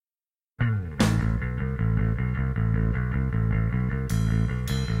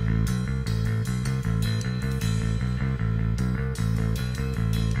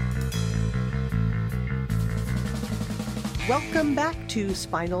Welcome back to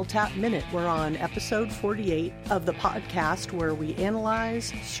Spinal Tap Minute. We're on episode 48 of the podcast where we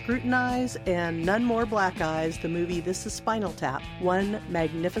analyze, scrutinize, and none more black eyes the movie This is Spinal Tap, one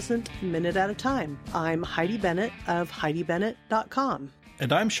magnificent minute at a time. I'm Heidi Bennett of HeidiBennett.com.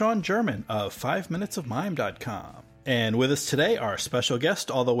 And I'm Sean German of 5minutesofmime.com. And with us today, our special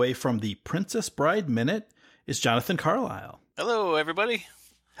guest all the way from the Princess Bride Minute is Jonathan Carlisle. Hello, everybody.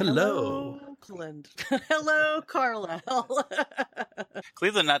 Hello. Oakland. Hello, Carlisle.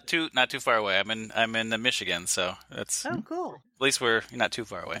 Cleveland, not too far away. I'm in Michigan, so that's cool. At least we're not too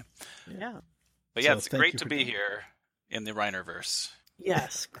far away. Yeah. But yeah, So it's thank great you to for be doing here in the Reinerverse.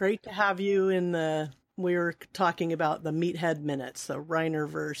 Yes, great to have you in the... We were talking about the Meathead Minutes, the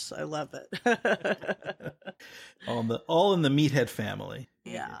Reinerverse. I love it. all in the Meathead family.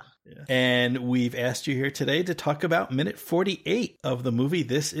 Yeah. And we've asked you here today to talk about minute 48 of the movie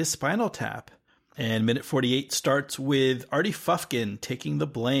This is Spinal Tap. And minute 48 starts with Artie Fufkin taking the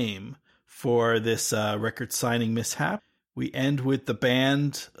blame for this record signing mishap. We end with the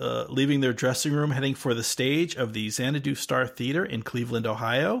band leaving their dressing room, heading for the stage of the Xanadu Star Theater in Cleveland,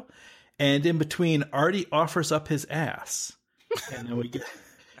 Ohio. And in between, Artie offers up his ass. And then we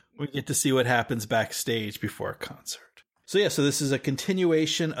get to see what happens backstage before a concert. So this is a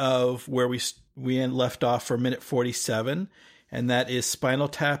continuation of where we left off for minute 47. And that is Spinal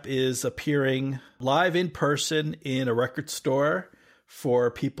Tap is appearing live in person in a record store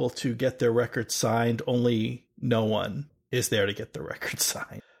for people to get their records signed. Only no one is there to get the record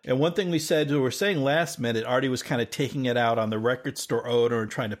signed. And one thing we were saying last minute, Artie was kind of taking it out on the record store owner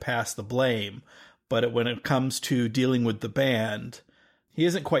and trying to pass the blame. But when it comes to dealing with the band, he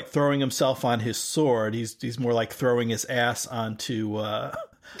isn't quite throwing himself on his sword. He's more like throwing his ass onto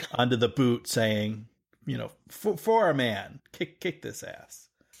the boot, saying, for a man, kick this ass.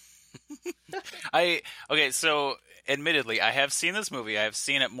 So admittedly, I have seen this movie. I have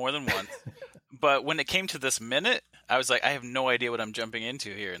seen it more than once. But when it came to this minute, I was like, I have no idea what I'm jumping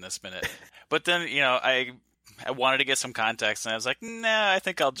into here in this minute. But then, I wanted to get some context, and I was like, nah, I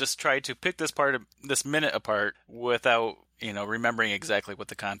think I'll just try to pick this minute apart without, remembering exactly what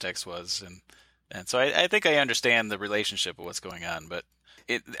the context was. And so I think I understand the relationship of what's going on. But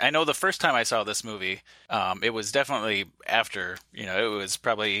I know the first time I saw this movie, it was definitely after, it was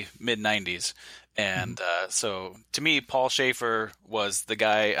probably mid-90s. And so to me, Paul Schaefer was the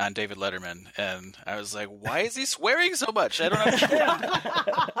guy on David Letterman. And I was like, why is he swearing so much? I don't understand.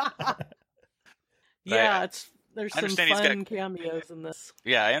 There's some fun cameos in this.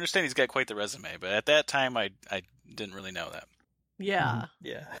 Yeah, I understand he's got quite the resume. But at that time, I didn't really know that. Yeah.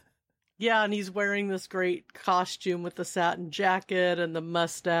 Yeah. Yeah, and he's wearing this great costume with the satin jacket and the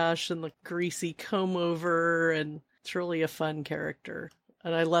mustache and the greasy comb over. And it's really a fun character.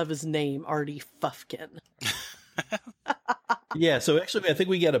 And I love his name, Artie Fufkin. Yeah, so actually, I think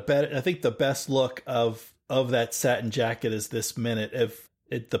we get the best look of that satin jacket is this minute of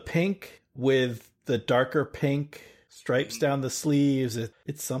the pink with the darker pink stripes down the sleeves.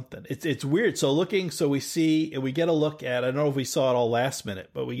 It's something. It's weird. So we get a look at, I don't know if we saw it all last minute,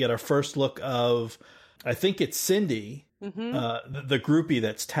 but we get our first look of, I think it's Cindy, the groupie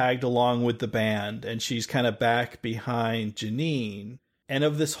that's tagged along with the band, and she's kind of back behind Janine. And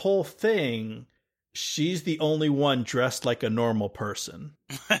of this whole thing, she's the only one dressed like a normal person.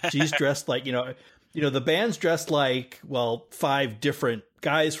 She's dressed like, the band's dressed like, 5 different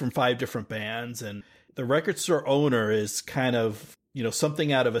guys from 5 different bands. And the record store owner is kind of,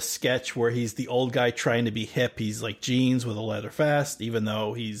 something out of a sketch where he's the old guy trying to be hip. He's like jeans with a leather vest, even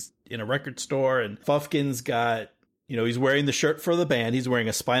though he's in a record store. And Fufkin's got, he's wearing the shirt for the band. He's wearing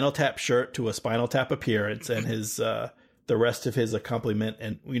a Spinal Tap shirt to a Spinal Tap appearance, and his, the rest of his accompaniment.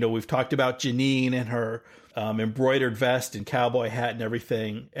 And, we've talked about Janine and her embroidered vest and cowboy hat and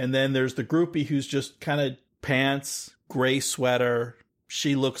everything. And then there's the groupie who's just kind of pants, gray sweater.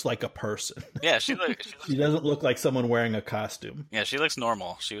 She looks like a person. Yeah, she doesn't look like someone wearing a costume. Yeah, she looks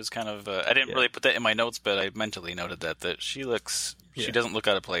normal. She was kind of, I didn't really put that in my notes, but I mentally noted that she doesn't look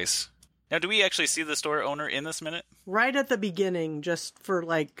out of place. Now, do we actually see the store owner in this minute? Right at the beginning, just for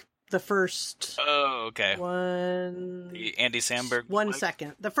the first... Oh, okay. The Andy Samberg? 1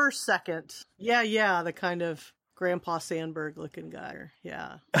 second. The first second. Yeah, the kind of Grandpa Sandberg looking guy.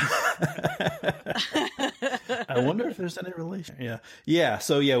 Yeah. I wonder if there's any relation. Yeah.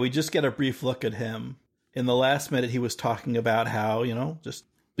 So we just get a brief look at him. In the last minute, he was talking about how, just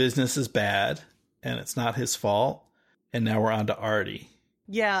business is bad and it's not his fault. And now we're on to Artie.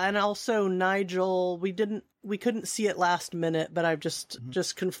 Yeah, and also Nigel, we couldn't see it last minute, but I've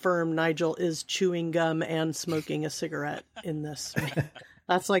just confirmed Nigel is chewing gum and smoking a cigarette in this.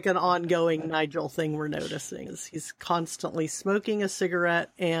 That's like an ongoing Nigel thing we're noticing, is he's constantly smoking a cigarette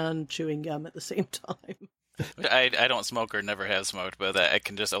and chewing gum at the same time. I don't smoke or never have smoked, but I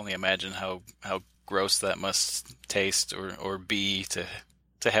can just only imagine how gross that must taste or be to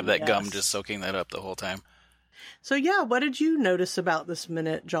have that gum just soaking that up the whole time. So yeah, what did you notice about this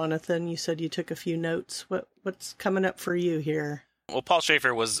minute, Jonathan? You said you took a few notes. What's coming up for you here? Well, Paul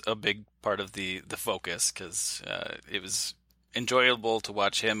Schaefer was a big part of the focus because it was enjoyable to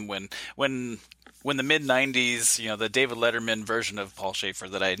watch him when the mid-90s, the David Letterman version of Paul Schaefer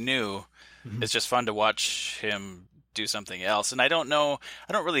that I knew. Mm-hmm. It's just fun to watch him do something else. And I don't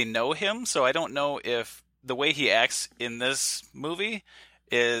really know him, so I don't know if the way he acts in this movie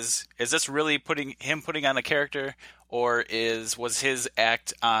is this really putting on a character, or was his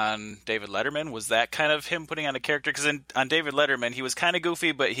act on David Letterman, was that kind of him putting on a character? Because on David Letterman, he was kind of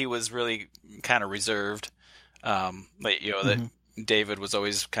goofy, but he was really kind of reserved. That David was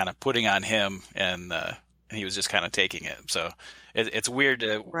always kind of putting on him, and he was just kind of taking it. So it's weird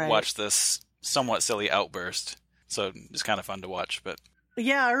to watch this somewhat silly outburst. So it's kind of fun to watch. But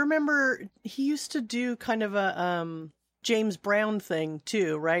yeah, I remember he used to do kind of a James Brown thing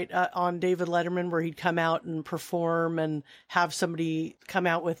too, right? On David Letterman, where he'd come out and perform and have somebody come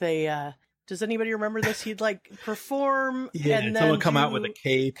out with a. Does anybody remember this? He'd perform, and then someone come out with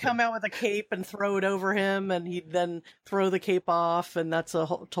a cape and throw it over him, and he'd then throw the cape off, and that's a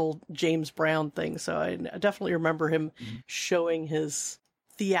whole James Brown thing. So I definitely remember him showing his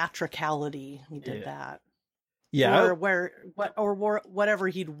theatricality. He did that. Yeah, or whatever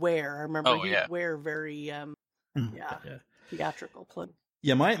he'd wear. I remember he'd wear very theatrical clothes.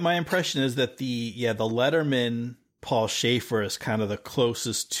 Yeah, my impression is that the Letterman Paul Schaefer is kind of the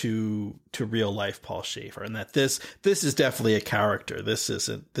closest to real life Paul Schaefer, and that this is definitely a character. This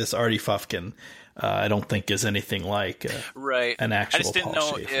Artie Fufkin, I don't think is anything like an actual. I just didn't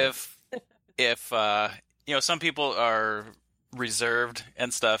know if some people are reserved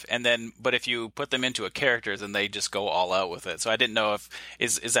and stuff, but if you put them into a character, then they just go all out with it. So I didn't know if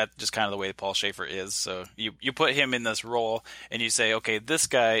is that just kind of the way Paul Schaefer is. So you put him in this role, and you say, okay, this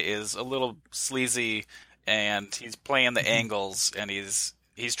guy is a little sleazy, and he's playing the angles, and he's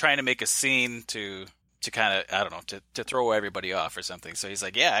trying to make a scene to kind of, I don't know, to throw everybody off or something. So he's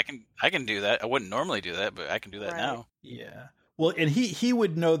like, yeah, I can do that. I wouldn't normally do that, but I can do that now. Yeah. Well, and he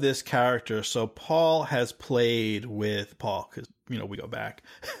would know this character. So Paul has played with Paul, because we go back.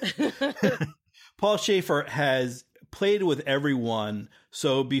 Paul Schaefer has played with everyone.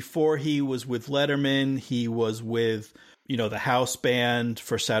 So before he was with Letterman, he was with the house band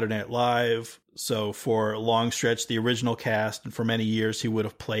for Saturday Night Live. So for a long stretch, the original cast, and for many years, he would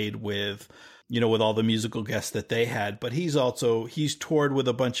have played with, with all the musical guests that they had. But he's toured with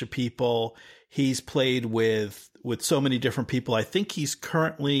a bunch of people. He's played with so many different people. I think he's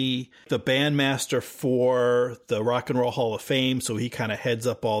currently the bandmaster for the Rock and Roll Hall of Fame. So he kind of heads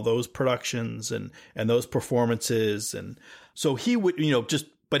up all those productions and those performances. And so he would,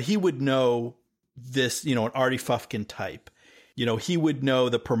 but he would know this, an Artie Fufkin type. He would know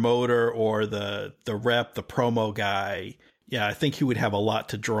the promoter or the rep, the promo guy. Yeah, I think he would have a lot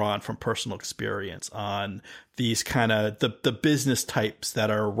to draw on from personal experience on these kind of the business types that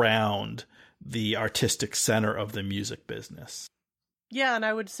are around the artistic center of the music business. Yeah, and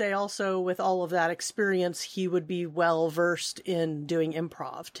I would say also with all of that experience, he would be well versed in doing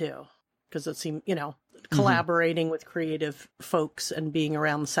improv too, because it seemed, collaborating with creative folks and being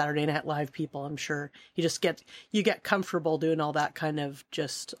around the Saturday Night Live people. I'm sure you get comfortable doing all that kind of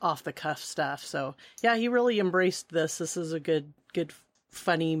just off the cuff stuff. So yeah, he really embraced this. This is a good,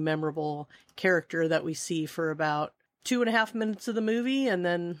 funny, memorable character that we see for about 2.5 minutes of the movie, and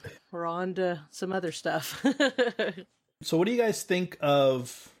then we're on to some other stuff. So what do you guys think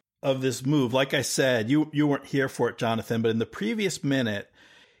of this move? Like I said, you weren't here for it, Jonathan, but in the previous minute,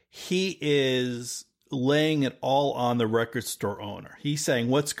 he is laying it all on the record store owner. He's saying,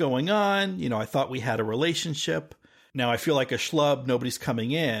 what's going on? I thought we had a relationship. Now I feel like a schlub. Nobody's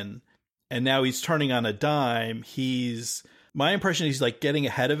coming in. And now he's turning on a dime. My impression is he's getting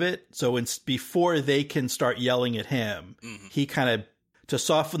ahead of it. So before they can start yelling at him, he kind of, to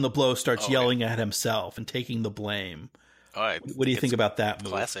soften the blow, starts yelling at himself and taking the blame. What do you think about that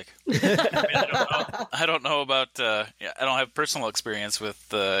move? Classic. I don't know about. I don't have personal experience with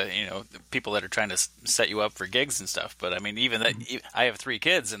people that are trying to set you up for gigs and stuff. But I mean, even that, I have 3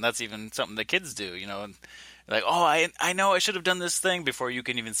 kids, and that's even something that kids do. And like, oh, I know I should have done this thing before you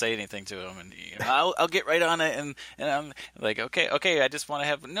can even say anything to them, and I'll get right on it. And I'm like, okay, I just want to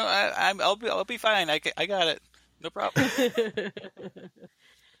have I'll be fine. I got it, no problem.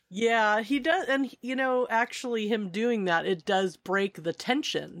 Yeah, he does. And, actually him doing that, it does break the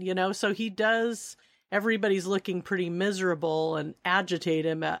tension, so he does. Everybody's looking pretty miserable and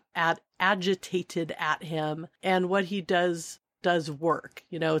agitated at him. And what he does work.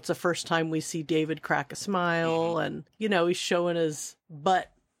 It's the first time we see David crack a smile, and, he's showing his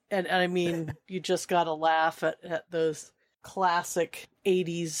butt. And I mean, you just got to laugh at those classic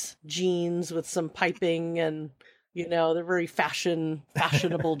 80s jeans with some piping, and, they're very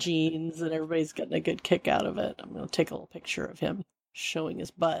fashionable jeans, and everybody's getting a good kick out of it. I'm going to take a little picture of him showing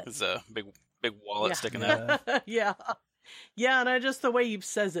his butt. It's a big wallet sticking out. Yeah. Yeah, and the way he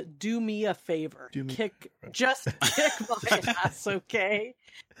says it, do me a favor. Kick my ass, okay?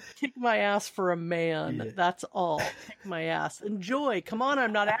 Kick my ass for a man. Yeah. That's all. Kick my ass. Enjoy. Come on,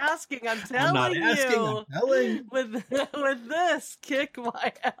 I'm not asking. I'm telling you. I'm telling. With this, kick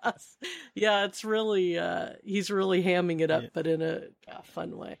my ass. Yeah, it's really, he's really hamming it up, but in a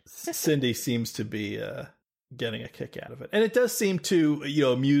fun way. Cindy seems to be getting a kick out of it. And it does seem to,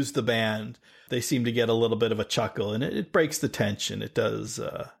 amuse the band. They seem to get a little bit of a chuckle, and it breaks the tension. It does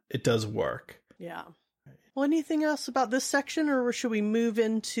work. Yeah. Well, anything else about this section, or should we move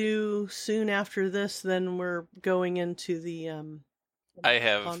into soon after this? Then we're going into the.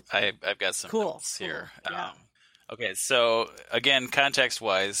 I've got some notes here. Cool. Yeah. Okay, so again,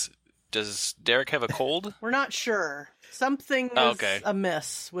 context-wise, does Derek have a cold? We're not sure. Something is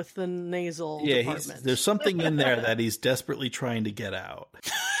amiss with the nasal department. There's something in there that he's desperately trying to get out.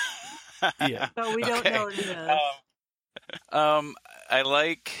 Yeah. But we don't know what it is.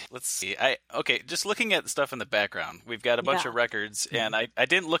 Let's see. Just looking at stuff in the background. We've got a bunch of records, and I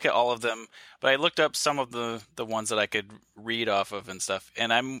didn't look at all of them, but I looked up some of the ones that I could read off of and stuff.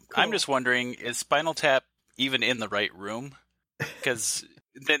 And I'm just wondering, is Spinal Tap even in the right room? Because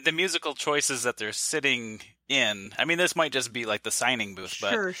the musical choices that they're sitting in, I mean, this might just be like the signing booth,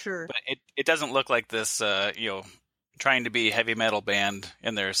 but sure. But it doesn't look like this, trying to be a heavy metal band,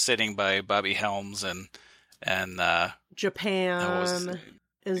 and they're sitting by Bobby Helms and Japan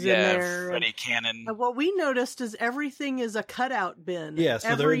is in there. Freddie Cannon. What we noticed is everything is a cutout bin. Yeah, so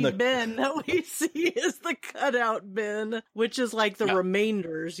every bin that we see is the cutout bin, which is like the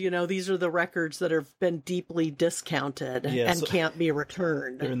remainders. These are the records that have been deeply discounted and can't be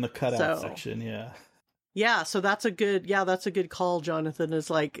returned. They're in the cutout section. Yeah. Yeah, so that's a good call, Jonathan. Is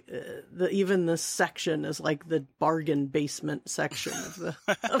like even this section is like the bargain basement section of the.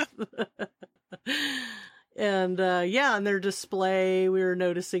 And and their display, we were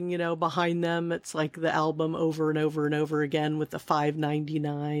noticing, behind them, it's like the album over and over and over again with the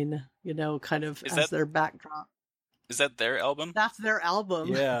 $5.99, kind of as their backdrop. Is that their album? That's their album.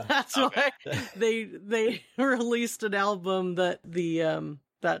 Yeah, that's why they released an album that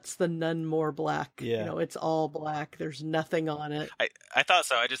that's the None More Black. Yeah. It's all black. There's nothing on it. I thought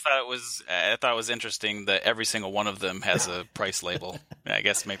so. I just thought it was interesting that every single one of them has a price label. I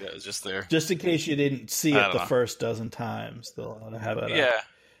guess maybe that was just there. Just in case you didn't see it the first dozen times, they'll have it.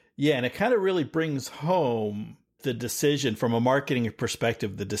 Yeah, and it kind of really brings home the decision from a marketing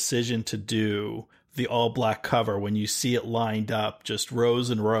perspective, the decision to do the all black cover when you see it lined up, just rows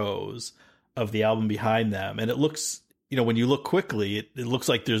and rows of the album behind them. And it looks, when you look quickly, it looks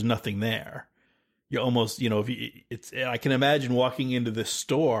like there's nothing there. You almost, I can imagine walking into this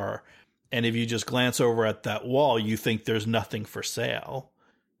store, and if you just glance over at that wall, you think there's nothing for sale.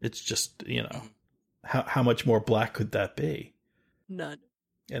 It's just, how much more black could that be? None.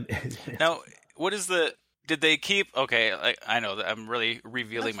 And now, what is did they keep? Okay, I know that I'm really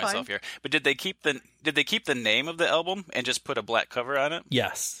revealing myself here, but did they keep the name of the album and just put a black cover on it?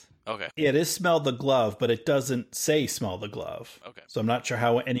 Yes. Okay. It is Smell the Glove, but it doesn't say Smell the Glove. Okay. So I'm not sure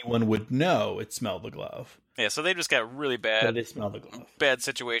how anyone would know it's Smell the Glove. Yeah, so they just got really bad. But it is Smell the Glove. Bad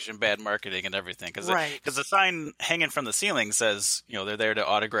situation, bad marketing, and everything. Because the sign hanging from the ceiling says, they're there to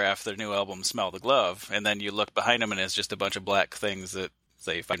autograph their new album, Smell the Glove, and then you look behind them and it's just a bunch of black things that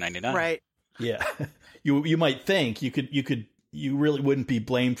say $5.99. Right. Yeah. You might think you really wouldn't be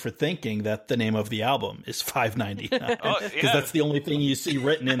blamed for thinking that the name of the album is $5.99 because that's the only thing you see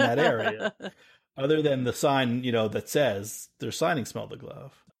written in that area, other than the sign that says they're signing Smell the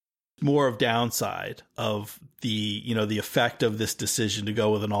Glove. More of downside of the the effect of this decision to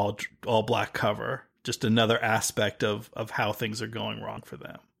go with an all black cover. Just another aspect of how things are going wrong for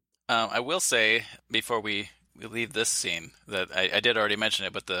them. I will say before we leave this scene that I did already mention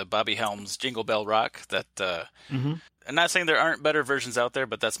it, but the Bobby Helms Jingle Bell Rock, that I'm not saying there aren't better versions out there,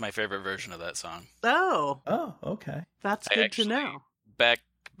 but that's my favorite version of that song. Oh, okay. That's good to know. Back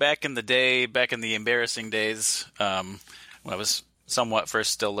in the day, back in the embarrassing days, when I was somewhat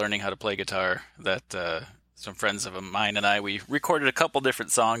first still learning how to play guitar, that some friends of mine and I, we recorded a couple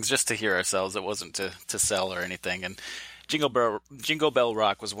different songs just to hear ourselves. It wasn't to sell or anything. And Jingle Bell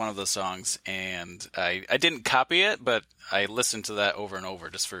Rock was one of those songs, and I didn't copy it, but I listened to that over and over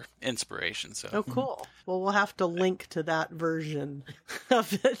just for inspiration. So. Oh, cool. Well, we'll have to link to that version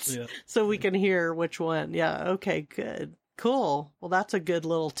of it so we can hear which one. Yeah, okay, good. Cool. Well, that's a good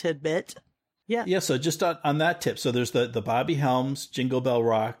little tidbit. Yeah. Yeah, so just on that tip, so there's the Bobby Helms, Jingle Bell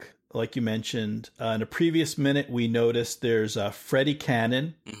Rock, like you mentioned. In a previous minute, we noticed there's Freddie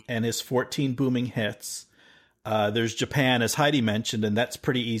Cannon and his 14 booming hits. There's Japan, as Heidi mentioned, and that's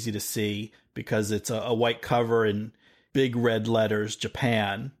pretty easy to see because it's a white cover in big red letters,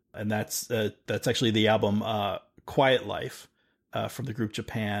 Japan, and that's actually the album Quiet Life from the group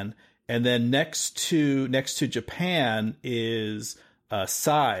Japan. And then next to Japan is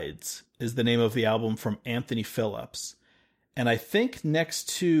Sides, is the name of the album from Anthony Phillips. And I think next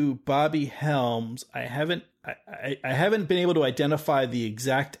to Bobby Helms, I haven't been able to identify the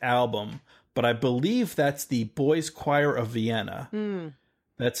exact album, but I believe that's the Boys Choir of Vienna.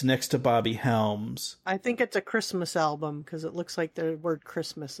 That's next to Bobby Helms. I think it's a Christmas album because it looks like the word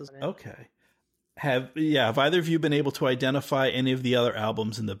Christmas is in it. Okay. Have either of you been able to identify any of the other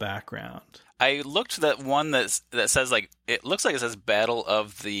albums in the background? I looked at that one that says, like, it looks like it says Battle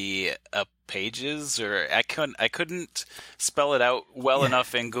of the Pages, or I couldn't spell it out well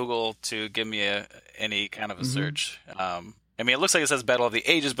enough in Google to give me any kind of a search. I mean, it looks like it says Battle of the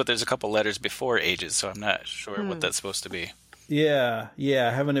Ages, but there's a couple letters before Ages, so I'm not sure what that's supposed to be. Yeah,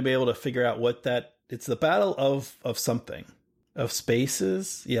 I haven't been able to figure out what that. It's the Battle of something, of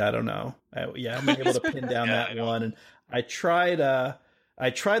Spaces. Yeah, I don't know. I haven't been able to pin down that one. And I tried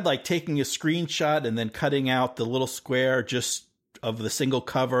like taking a screenshot and then cutting out the little square just of the single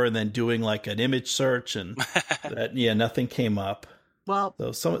cover and then doing like an image search, and that nothing came up. Well,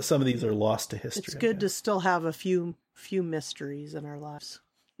 so some of these are lost to history. It's good to still have a few mysteries in our lives.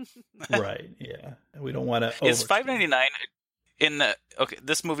 Right. Yeah. We don't want to. Is $5.99 in the? Okay,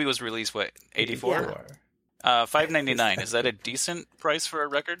 this movie was released what, 84? $5.99. Is that a decent price for a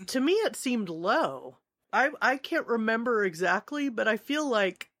record? To me, it seemed low. I can't remember exactly, but I feel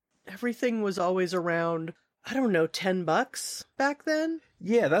like everything was always around, I don't know, $10 back then.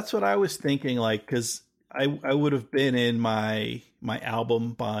 Yeah, that's what I was thinking. Like, because I would have been in my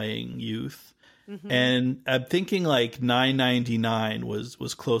album buying youth, and I'm thinking like $9.99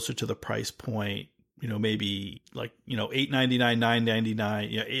 was closer to the price point. You know, maybe like $8.99,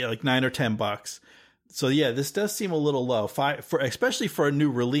 $9.99, like $9 or $10. So yeah, this does seem a little low. Especially for a new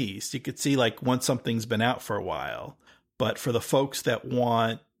release, you could see like once something's been out for a while. But for the folks that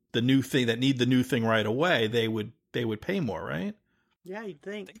want the new thing, that need the new thing right away, they would pay more, right? Yeah, you'd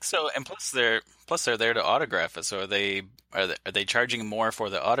think. I think so. And plus they're there to autograph it. So are they charging more for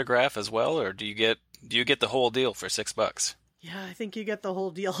the autograph as well, or do you get the whole deal for $6? Yeah, I think you get the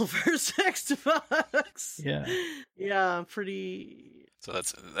whole deal for $6. Yeah. Yeah, pretty. So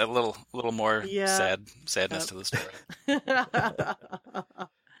that's a little more sadness to the story.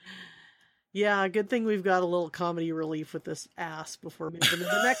 Yeah, good thing we've got a little comedy relief with this ass before moving to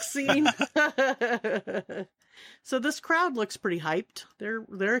the next scene. So this crowd looks pretty hyped.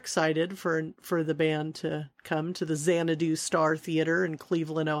 They're excited for the band to come to the Xanadu Star Theater in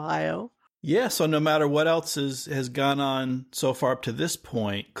Cleveland, Ohio. Yeah, so no matter what else has gone on so far up to this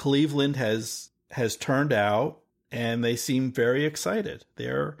point, Cleveland has turned out. And they seem very excited.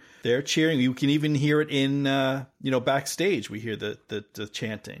 They're cheering. You can even hear it in backstage. We hear the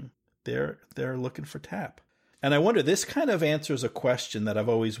chanting. They're looking for Tap. And I wonder, this kind of answers a question that I've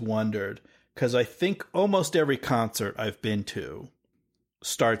always wondered, because I think almost every concert I've been to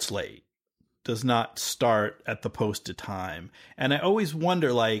starts late, does not start at the posted time. And I always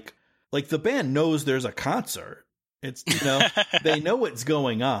wonder, like the band knows there's a concert. It's, they know what's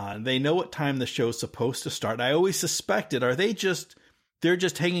going on. They know what time the show's supposed to start. And I always suspected, they're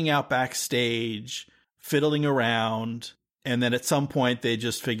just hanging out backstage, fiddling around. And then at some point they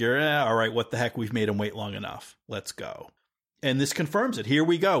just figure, all right, what the heck? We've made them wait long enough. Let's go. And this confirms it. Here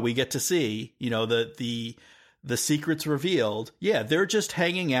we go. We get to see, the secrets revealed. Yeah, they're just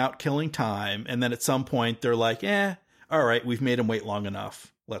hanging out, killing time. And then at some point they're like, all right, we've made them wait long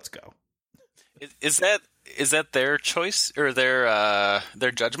enough. Let's go. Is that their choice or their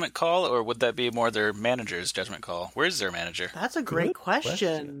judgment call, or would that be more their manager's judgment call? Where's their manager? That's a great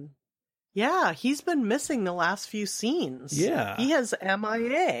question. Yeah, he's been missing the last few scenes. Yeah. He has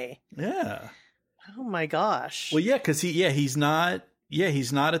MIA. Yeah. Oh my gosh. Well, yeah, because he's not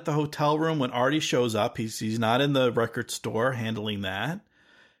at the hotel room when Artie shows up. He's not in the record store handling that.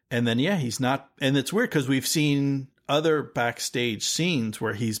 And then he's not, and it's weird because we've seen other backstage scenes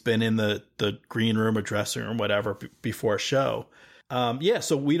where he's been in the green room or dressing room, whatever, before a show.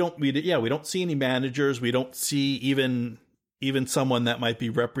 So we don't see any managers. We don't see even someone that might be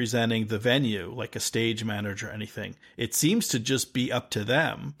representing the venue, like a stage manager or anything. It seems to just be up to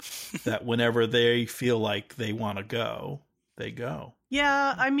them that whenever they feel like they want to go, they go.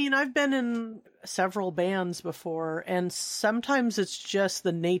 Yeah, I mean, I've been in several bands before, and sometimes it's just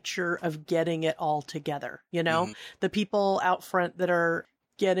the nature of getting it all together, you know? Mm-hmm. The people out front that are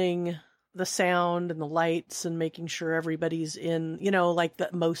getting the sound and the lights and making sure everybody's in, you know, like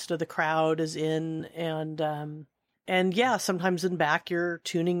that most of the crowd is in, and yeah, sometimes in back you're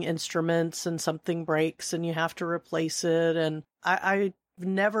tuning instruments and something breaks and you have to replace it. And I've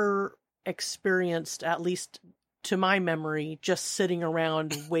never experienced, at least to my memory, just sitting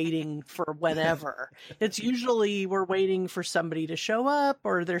around waiting for whenever. It's usually we're waiting for somebody to show up,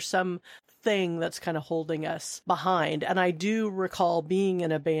 or there's some thing that's kind of holding us behind. And I do recall being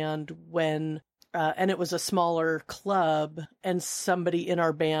in a band when, and it was a smaller club, and somebody in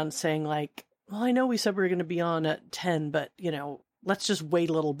our band saying like, well, I know we said we were going to be on at 10, but, you know, let's just wait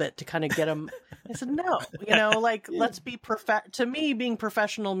a little bit to kind of get them. I said, no, you know, like, let's be to me, being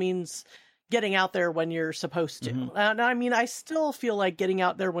professional means getting out there when you're supposed to. Mm-hmm. And I mean, I still feel like getting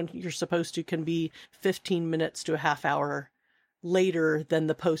out there when you're supposed to can be 15 minutes to a half hour later than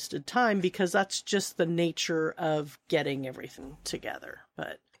the posted time, because that's just the nature of getting everything together.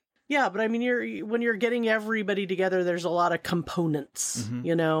 But yeah, but I mean, when you're getting everybody together, there's a lot of components, mm-hmm.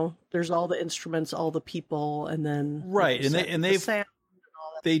 you know, there's all the instruments, all the people, and then right. Like and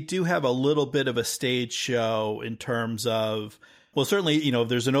they do have a little bit of a stage show in terms of, well, certainly, you know, if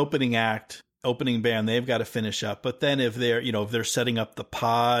there's an opening band, they've got to finish up. But then if they're setting up the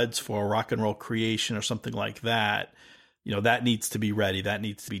pods for Rock and Roll Creation or something like that, you know, that needs to be ready. That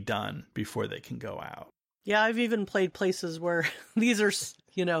needs to be done before they can go out. Yeah, I've even played places where these are,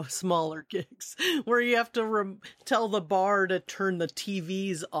 you know, smaller gigs where you have to tell the bar to turn the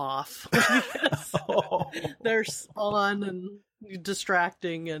TVs off because they're on and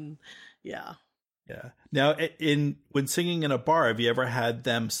distracting, and yeah. Yeah. Now, when singing in a bar, have you ever had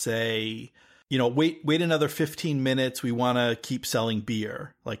them say, you know, wait another 15 minutes. We want to keep selling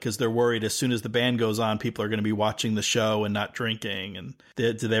beer, like, because they're worried as soon as the band goes on, people are going to be watching the show and not drinking. And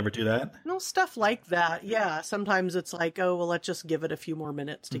did they ever do that? No, stuff like that. Yeah. Sometimes it's like, oh, well, let's just give it a few more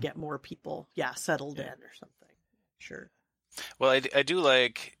minutes to get more people, settled in or something. Sure. Well, I do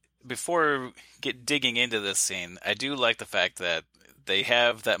like, before digging into this scene, I do like the fact that they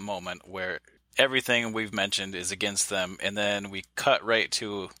have that moment where everything we've mentioned is against them, and then we cut right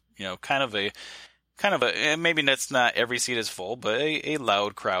to, you know, kind of a maybe that's not every seat is full, but a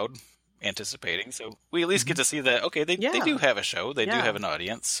loud crowd anticipating. So we at least get to see that, okay, they do have a show, they do have an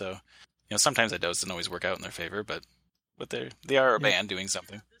audience. So, you know, sometimes that doesn't always work out in their favor, but they are a band doing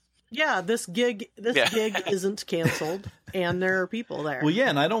something. Yeah, this gig isn't canceled, and there are people there. Well, yeah,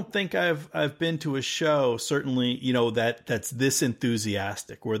 and I don't think I've been to a show, certainly, you know, that's this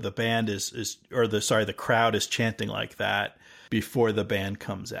enthusiastic, where the band the crowd is chanting like that before the band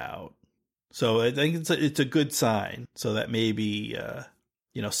comes out. So I think it's a good sign. So that maybe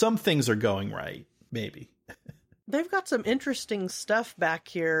you know, some things are going right, maybe. They've got some interesting stuff back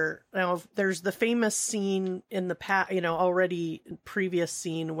here. Now, there's the famous scene in the past, you know, already previous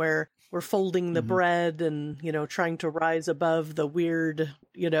scene where we're folding the mm-hmm. bread and, you know, trying to rise above the weird,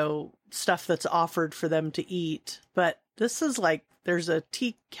 you know, stuff that's offered for them to eat. But this is like, there's a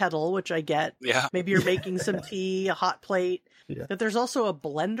tea kettle, which I get. Yeah. Maybe you're making some tea, a hot plate. Yeah. But there's also a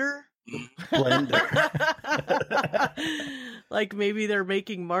blender. Like maybe they're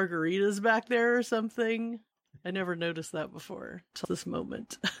making margaritas back there or something. I never noticed that before till this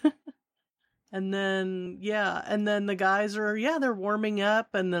moment. And then the guys are, they're warming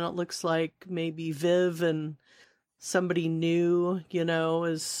up, and then it looks like maybe Viv and somebody new, you know,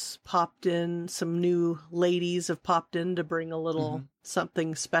 has popped in. Some new ladies have popped in to bring a little mm-hmm.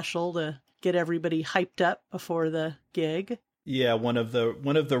 something special to get everybody hyped up before the gig. Yeah, one of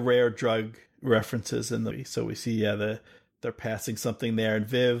the rare drug references so we see they're passing something there, and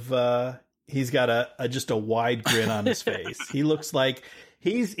Viv he's got just a wide grin on his face. He looks like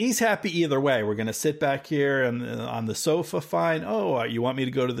he's happy either way. We're going to sit back here and on the sofa. Fine. Oh, you want me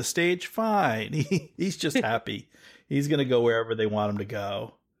to go to the stage? Fine. He's just happy. He's going to go wherever they want him to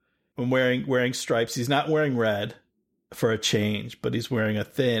go. I'm wearing stripes. He's not wearing red for a change, but he's wearing a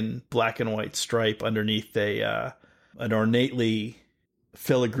thin black and white stripe underneath an ornately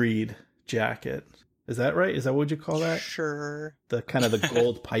filigreed jacket. Is that right? Is that what you call that? Sure. The kind of the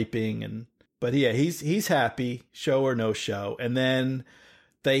gold piping but yeah, he's happy, show or no show. And then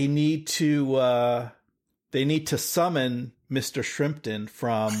they need to they need to summon Mr. Shrimpton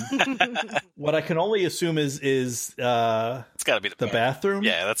from what I can only assume is it's got to be the bathroom.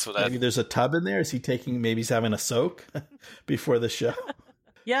 Yeah, that's what. Maybe there's a tub in there. Is he taking? Maybe he's having a soak before the show.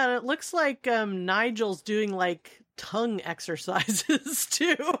 Yeah, it looks like Nigel's doing like tongue exercises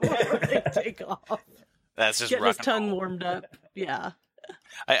too. Where they take off. That's just getting his tongue warmed up. Yeah,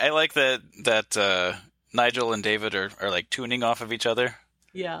 I like that Nigel and David are like tuning off of each other.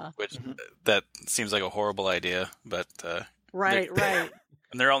 Yeah, which that seems like a horrible idea, but right.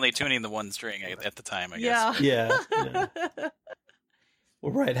 And they're only tuning the one string at the time, I guess. Yeah.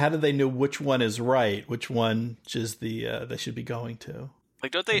 Well, right. How do they know which one is right? Which one is the they should be going to?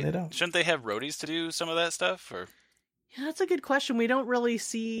 Like, shouldn't they have roadies to do some of that stuff? Or yeah, that's a good question. We don't really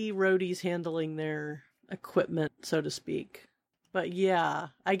see roadies handling their equipment, so to speak. But yeah,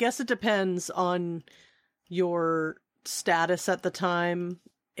 I guess it depends on your status at the time,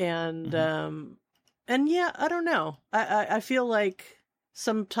 and yeah, I don't know. I feel like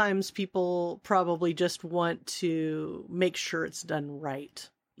sometimes people probably just want to make sure it's done right.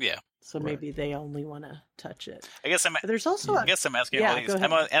 Yeah. So maybe they only want to touch it. I guess I'm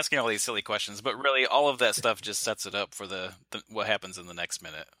asking all these silly questions, but really all of that stuff just sets it up for the what happens in the next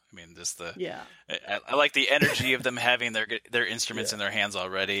minute. I mean, just I like the energy of them having their instruments in their hands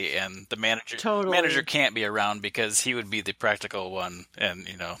already, and the manager can't be around because he would be the practical one, and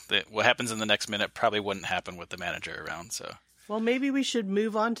what happens in the next minute probably wouldn't happen with the manager around. So, well, maybe we should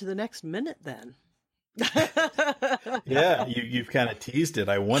move on to the next minute then. Yeah, you've kind of teased it.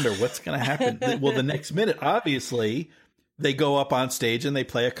 I wonder what's going to happen. Well, the next minute, obviously, they go up on stage and they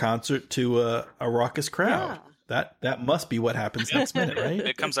play a concert to a raucous crowd. Yeah. That must be what happens next minute, right?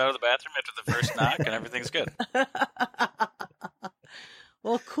 It comes out of the bathroom after the first knock and everything's good.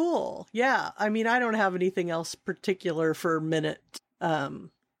 Well, cool. Yeah, I mean, I don't have anything else particular for minute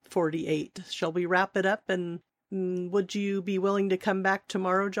 48. Shall we wrap it up, and would you be willing to come back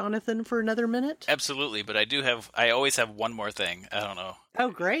tomorrow, Jonathan, for another minute? Absolutely, but I always have one more thing. I don't know.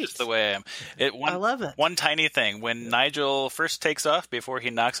 Oh, great. Just the way I am. I love it. One tiny thing. When Nigel first takes off, before he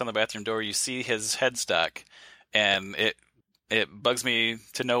knocks on the bathroom door, you see his headstock, and it bugs me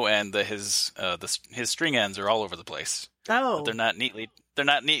to no end that his string ends are all over the place. Oh. But they're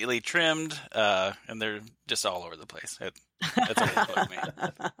not neatly trimmed, and they're just all over the place. That's always bugged me.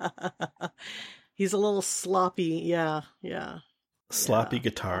 He's a little sloppy. Yeah. Sloppy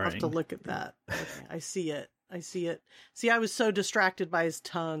guitaring. I'll have to look at that. Okay, I see it. See, I was so distracted by his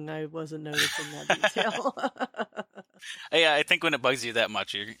tongue, I wasn't noticing that detail. Yeah, I think when it bugs you that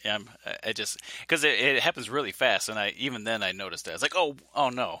much, I just because it happens really fast, and even then I noticed it. I was like, oh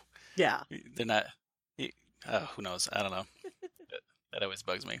no. Yeah. They're not. Who knows? I don't know. That always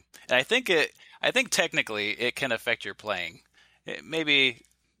bugs me. And I think technically it can affect your playing. Maybe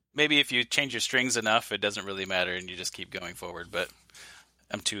if you change your strings enough, it doesn't really matter, and you just keep going forward. But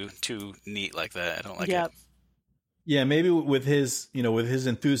I'm too neat like that. I don't like it. Yeah, maybe with his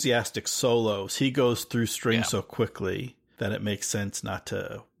enthusiastic solos, he goes through strings so quickly that it makes sense not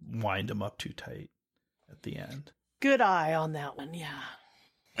to wind them up too tight at the end. Good eye on that one. Yeah.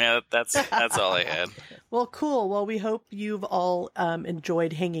 Yeah, that's all I had. Well, cool. Well, we hope you've all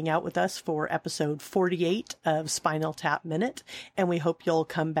enjoyed hanging out with us for episode 48 of Spinal Tap Minute, and we hope you'll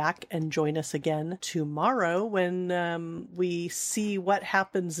come back and join us again tomorrow when we see what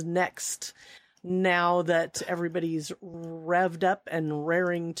happens next. Now that everybody's revved up and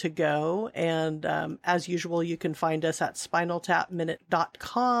raring to go. And as usual, you can find us at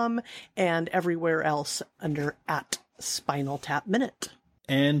spinaltapminute.com and everywhere else under @SpinalTapMinute.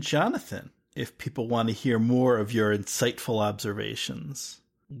 And Jonathan, if people want to hear more of your insightful observations,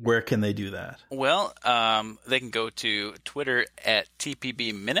 where can they do that? Well, they can go to Twitter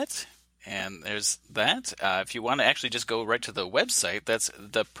 @TPBMinute. And there's that. If you want to actually just go right to the website, that's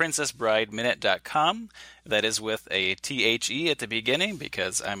theprincessbrideminute.com. That is with a THE at the beginning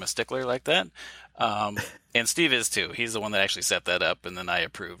because I'm a stickler like that. And Steve is too. He's the one that actually set that up, and then I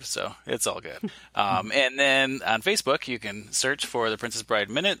approved, so it's all good. And then on Facebook, you can search for The Princess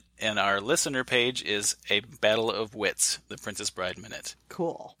Bride Minute, and our listener page is A Battle of Wits, The Princess Bride Minute.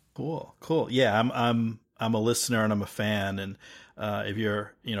 Cool. Yeah, I'm a listener and I'm a fan, and if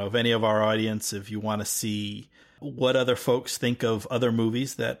you're, if any of our audience, if you want to see what other folks think of other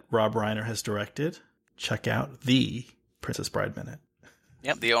movies that Rob Reiner has directed, check out The Princess Bride Minute.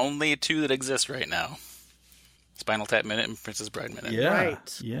 Yep, the only two that exist right now. Spinal Tap Minute and Princess Bride Minute. Yeah,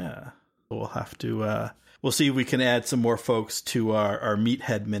 right. Yeah. We'll have to, we'll see if we can add some more folks to our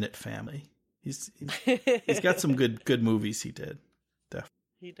Meathead Minute family. He's got some good movies he did. Definitely.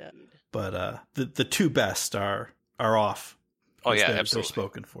 He did. But the two best are off. Oh, yeah, absolutely. They're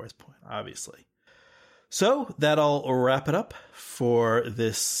spoken for his point, obviously. So that'll wrap it up for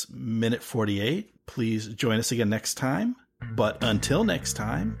this minute 48. Please join us again next time. But until next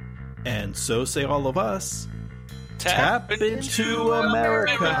time, and so say all of us, tap into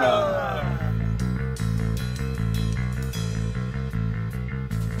America.